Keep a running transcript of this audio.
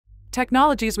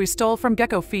Technologies we stole from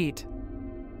gecko feet.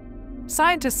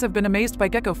 Scientists have been amazed by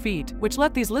gecko feet, which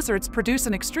let these lizards produce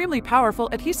an extremely powerful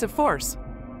adhesive force.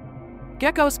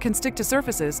 Geckos can stick to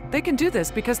surfaces. They can do this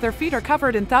because their feet are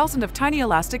covered in thousands of tiny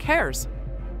elastic hairs.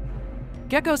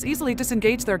 Geckos easily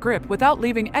disengage their grip without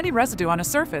leaving any residue on a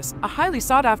surface, a highly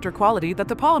sought-after quality that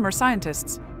the polymer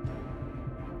scientists.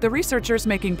 The researchers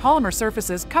making polymer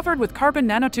surfaces covered with carbon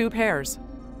nanotube hairs.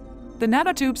 The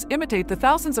nanotubes imitate the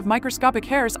thousands of microscopic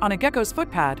hairs on a gecko's foot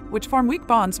pad, which form weak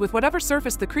bonds with whatever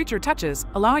surface the creature touches,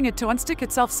 allowing it to unstick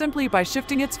itself simply by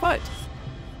shifting its foot.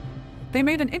 They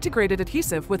made an integrated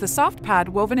adhesive with a soft pad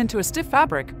woven into a stiff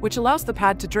fabric, which allows the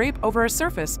pad to drape over a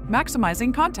surface,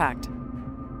 maximizing contact.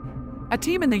 A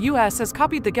team in the US has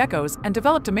copied the geckos and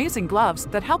developed amazing gloves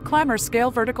that help climbers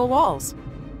scale vertical walls.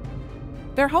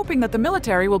 They're hoping that the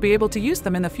military will be able to use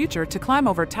them in the future to climb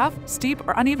over tough, steep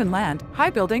or uneven land, high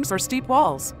buildings or steep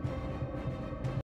walls.